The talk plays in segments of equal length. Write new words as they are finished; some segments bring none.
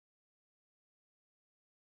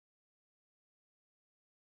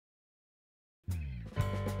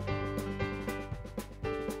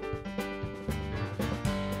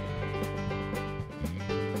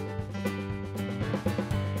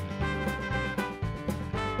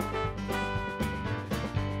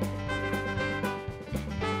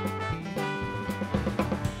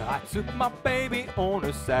took my baby on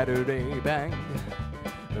a Saturday bang.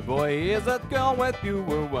 Boy, is that girl what you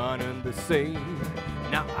were wanting to say?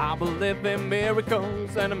 Now I believe in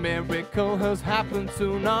miracles, and a miracle has happened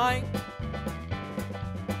tonight.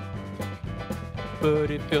 But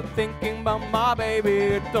if you're thinking about my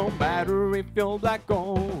baby, it don't matter if you're black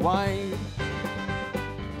or white.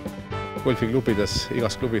 Golfiklubides,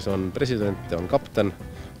 igas klubis on president ja on kapten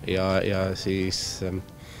ja siis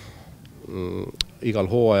igal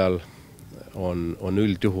hooajal on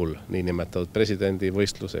üldjuhul niinimetatud presidendi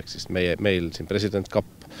võistlus, ehk siis meil siin president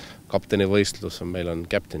kapteni võistlus, meil on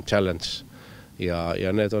Captain Challenge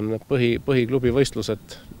ja need on põhiklubi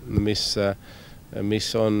võistlused, mis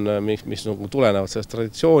tulenevad sellest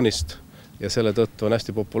traditsioonist ja selle tõttu on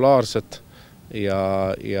hästi populaarsed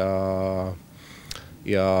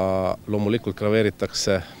ja loomulikult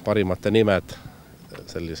graveeritakse parimate nimed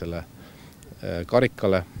sellisele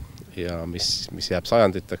karikale ja mis jääb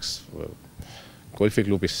sajanditeks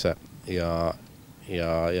golfiklubisse ja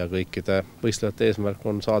kõikide võistlejate eesmärk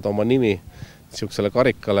on saada oma nimi niisugusele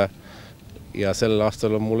karikale ja sel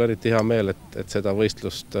aastal on mul eriti hea meel, et seda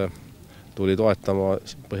võistlust tuli toetama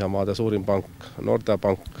Põhjamaade suurim pank, Nordea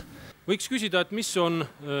pank. Võiks küsida, et mis on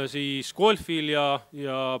siis golfil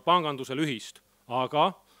ja pangandusel ühist,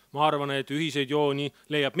 aga ma arvan, et ühiseid jooni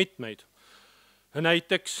leiab mitmeid.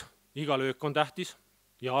 Näiteks iga löök on tähtis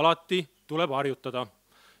ja alati tuleb harjutada.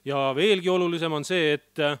 Ja veelgi olulisem on see,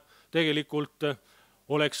 et tegelikult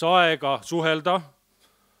oleks aega suhelda,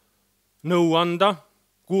 nõu anda,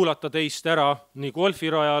 kuulata teist ära nii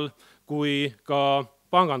golfirajal kui ka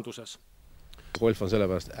panganduses. Golf on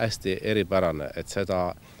sellepärast hästi eripärane, et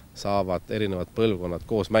seda saavad erinevad põlvkonnad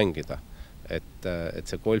koos mängida. Et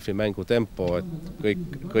see golfi mängu tempo, et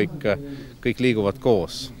kõik liiguvad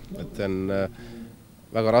koos. Et on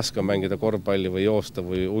väga raske on mängida korvpalli või joosta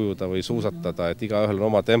või ujuda või suusatada, et igaühel on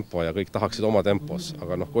oma tempo ja kõik tahaksid oma tempos.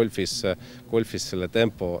 Aga golfis selle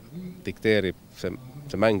tempo dikteerib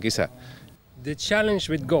see mäng ise. The challenge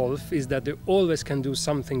with golf is that you always can do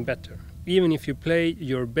something better. Even if you play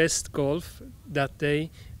your best golf that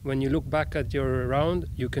day, when you look back at your round,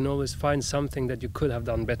 you can always find something that you could have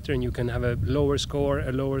done better and you can have a lower score,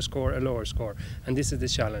 a lower score, a lower score. And this is the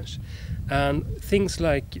challenge. And things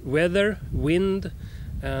like weather, wind,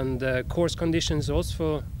 and course conditions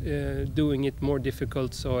also doing it more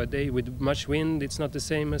difficult. So a day with much wind, it's not the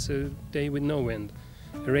same as a day with no wind.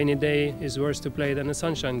 A rainy day is worse to play than a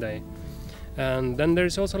sunshine day. And then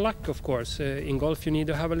there's also luck, of course. In golf you need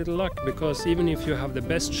to have a little luck, because even if you have the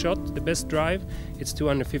best shot, the best drive, it's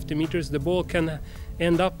 250 meters, the ball can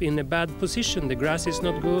end up in a bad position. The grass is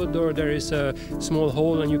not good, or there is a small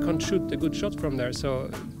hole and you can't shoot a good shot from there.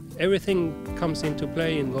 So everything comes into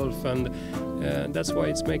play in golf, and that's why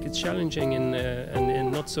it's make it challenging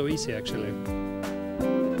and not so easy actually.